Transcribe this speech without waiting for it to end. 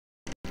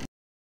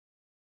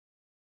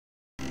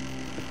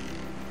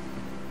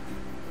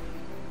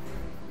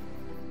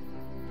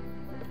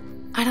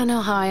I don't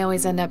know how I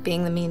always end up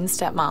being the mean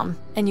stepmom,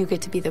 and you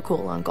get to be the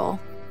cool uncle.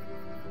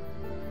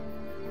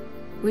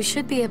 We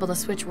should be able to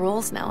switch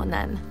roles now and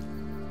then.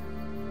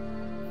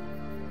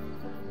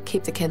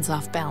 Keep the kids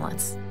off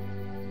balance.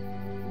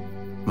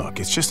 Look,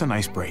 it's just a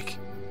nice break.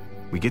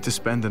 We get to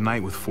spend the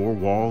night with 4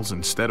 walls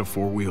instead of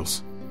 4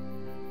 wheels.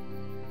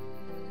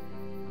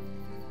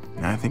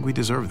 And I think we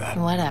deserve that.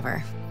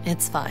 Whatever.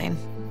 It's fine.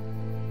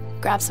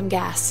 Grab some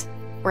gas.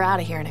 We're out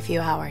of here in a few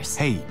hours.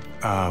 Hey,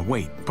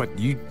 wait, but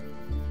you...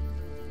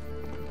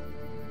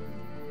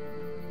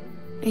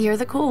 You're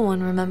the cool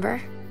one,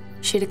 remember?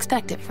 She'd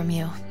expect it from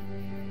you.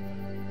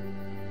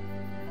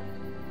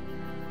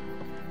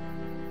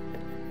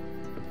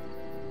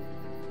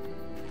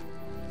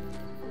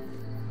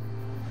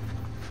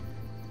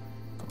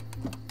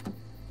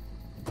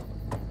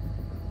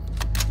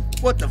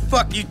 What the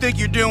fuck do you think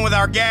you're doing with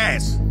our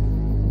gas?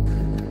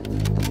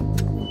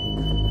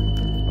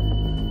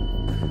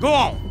 Go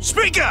on,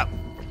 speak up!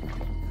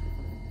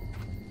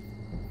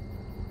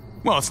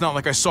 Well, it's not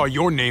like I saw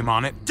your name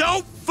on it.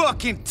 Don't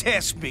fucking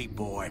test me,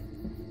 boy.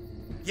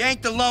 You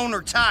ain't the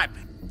loner type.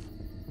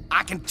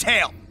 I can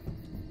tell.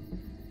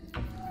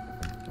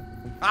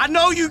 I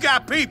know you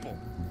got people.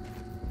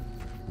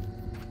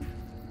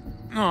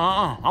 No,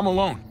 I'm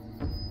alone.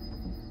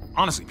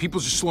 Honestly, people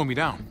just slow me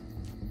down.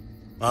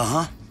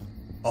 Uh-huh.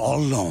 All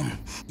alone.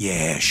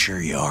 Yeah, sure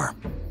you are.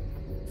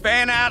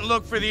 Fan out and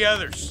look for the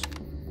others.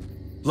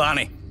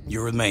 Lonnie,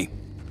 you're with me.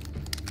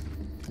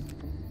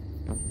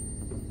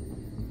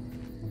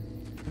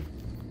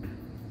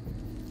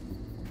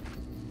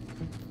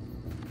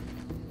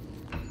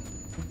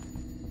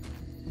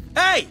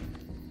 Hey!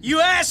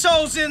 You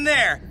assholes in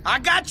there! I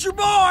got your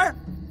boy!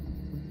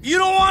 You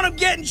don't want him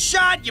getting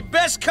shot, you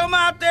best come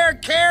out there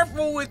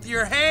careful with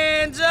your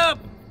hands up!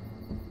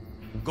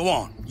 Go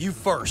on, you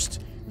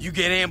first. You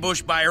get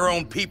ambushed by your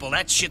own people,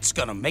 that shit's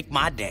gonna make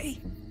my day.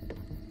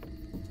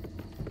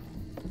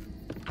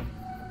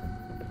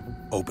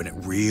 Open it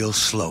real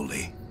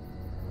slowly.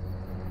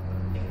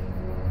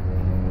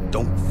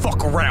 Don't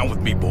fuck around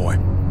with me, boy.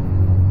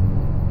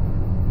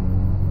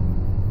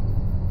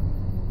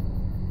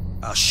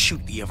 I'll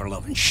shoot the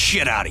ever-loving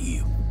shit out of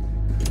you.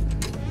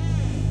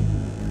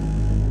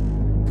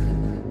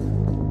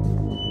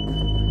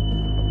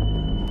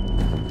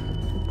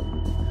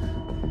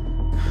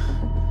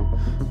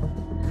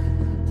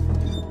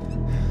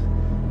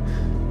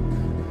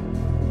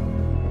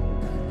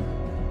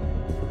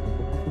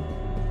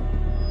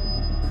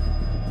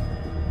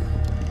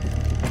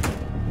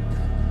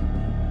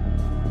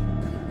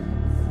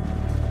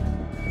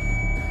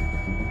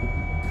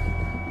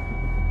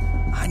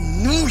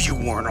 You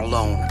weren't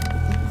alone.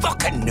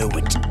 Fucking knew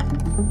it.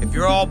 If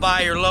you're all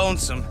by your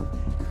lonesome,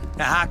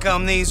 now how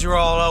come these are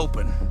all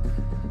open?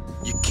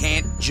 You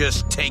can't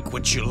just take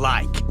what you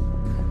like.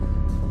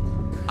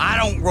 I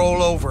don't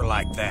roll over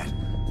like that.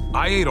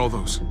 I ate all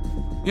those.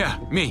 Yeah,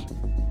 me.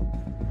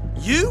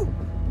 You?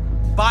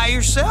 By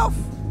yourself?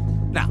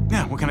 Now.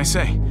 Yeah, what can I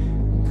say?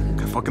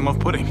 I fucking love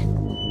pudding.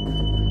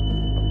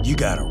 You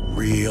got a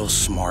real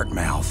smart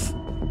mouth.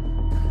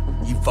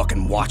 You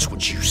fucking watch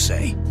what you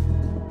say.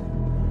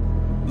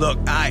 Look,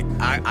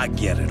 I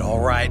get it, all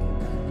right?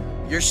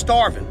 You're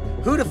starving.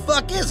 Who the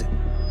fuck is it?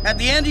 At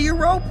the end of your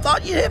rope,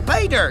 thought you hit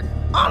pay dirt.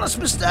 Honest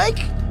mistake.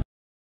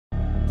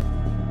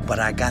 But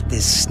I got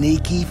this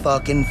sneaky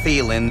fucking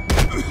feeling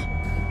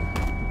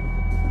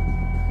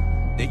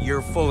that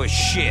you're full of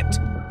shit.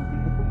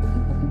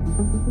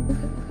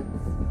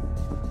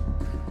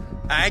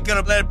 I ain't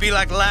gonna let it be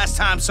like the last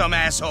time some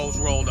assholes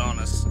rolled on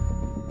us.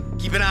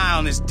 Keep an eye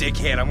on this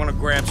dickhead. I'm gonna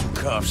grab some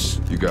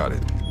cuffs. You got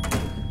it.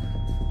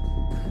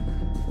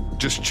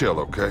 Just chill,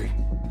 okay?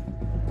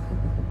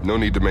 No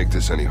need to make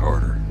this any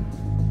harder.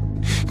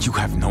 You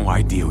have no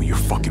idea who you're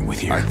fucking with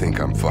here. I think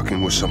I'm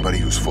fucking with somebody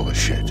who's full of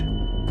shit.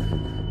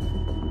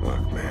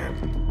 Look,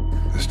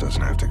 man, this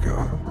doesn't have to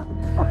go.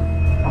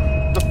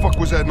 The fuck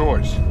was that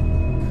noise?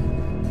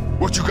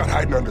 What you got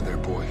hiding under there,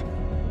 boy?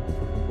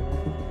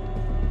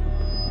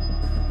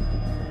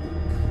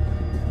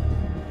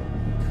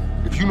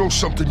 If you know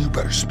something, you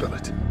better spill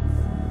it.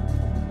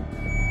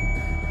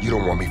 You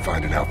don't want me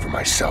finding out for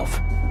myself.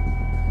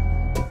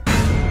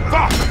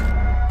 Fuck!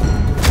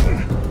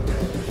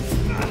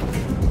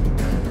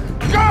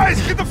 Guys,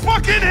 get the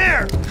fuck in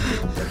here!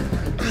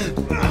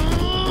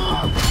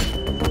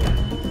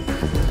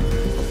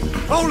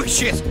 Holy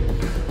shit!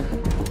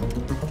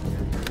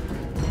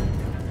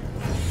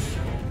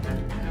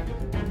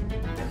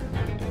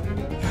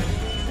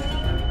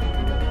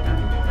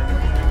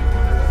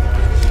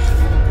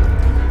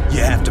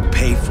 You have to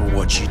pay for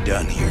what you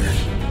done here.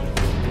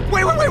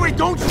 Wait,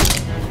 don't you...